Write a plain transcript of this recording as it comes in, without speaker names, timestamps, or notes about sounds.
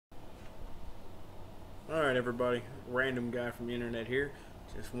Alright everybody, random guy from the internet here.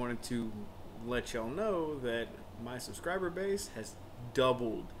 Just wanted to let y'all know that my subscriber base has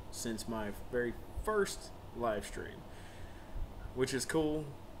doubled since my very first live stream, which is cool.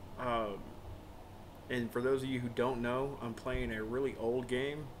 And for those of you who don't know, I'm playing a really old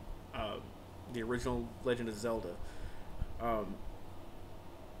game, the original Legend of Zelda. It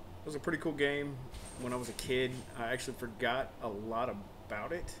was a pretty cool game when I was a kid. I actually forgot a lot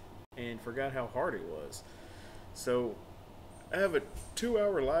about it and forgot how hard it was. So I have a 2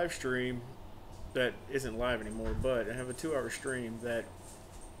 hour live stream that isn't live anymore, but I have a 2 hour stream that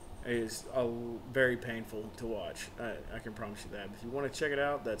is very painful to watch. I can promise you that. If you want to check it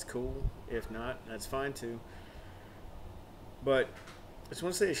out, that's cool. If not, that's fine too. But I just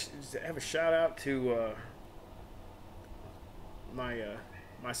want to have a shout out to my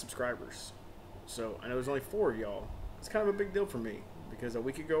subscribers. So I know there's only 4 of y'all. It's kind of a big deal for me because a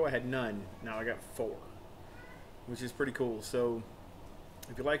week ago I had none. Now I got 4, which is pretty cool. So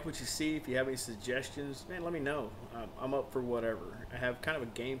if you like what you see, if you have any suggestions, man, let me know. I'm up for whatever. I have kind of a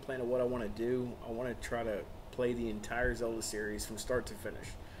game plan of what I want to do. I want to try to play the entire Zelda series from start to finish,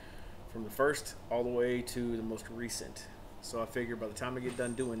 from the first all the way to the most recent. So I figure by the time I get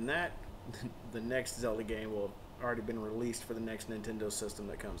done doing that, the next Zelda game will have already been released for the next Nintendo system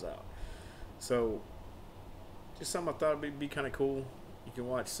that comes out. So just something I thought would be kind of cool. You can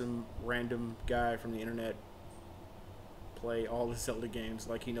watch some random guy from the internet play all the Zelda games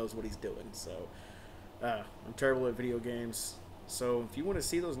like he knows what he's doing. So I'm terrible at video games. So if you want to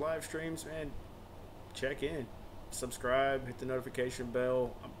see those live streams, man, check in, subscribe, hit the notification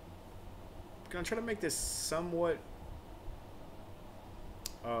bell. I'm gonna try to make this somewhat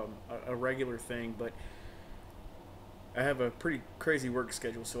a regular thing, but I have a pretty crazy work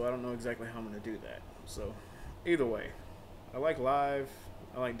schedule, so I don't know exactly how I'm gonna do that. So either way, I like live.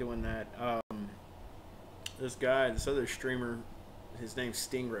 I like doing that. This other streamer, his name's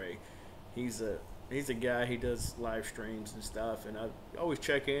Stingray. He's a guy. He does live streams and stuff, and I always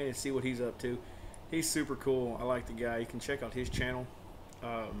check in and see what he's up to. He's super cool. I like the guy. You can check out his channel.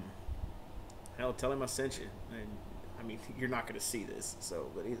 Hell, tell him I sent you. And I mean, you're not going to see this,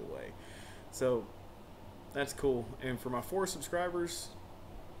 so but either way, so that's cool. And for my 4 subscribers,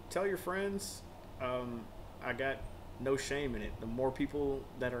 tell your friends. I got no shame in it. The more people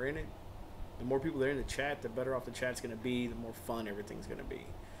that are in it, the more people that are in the chat, the better off the chat's going to be, the more fun everything's going to be.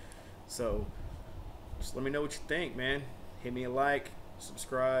 So just let me know what you think, man. Hit me a like,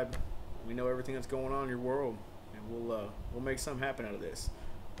 subscribe. Let me know everything that's going on in your world, and we'll make something happen out of this.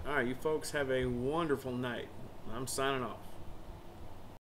 All right, you folks have a wonderful night. I'm signing off.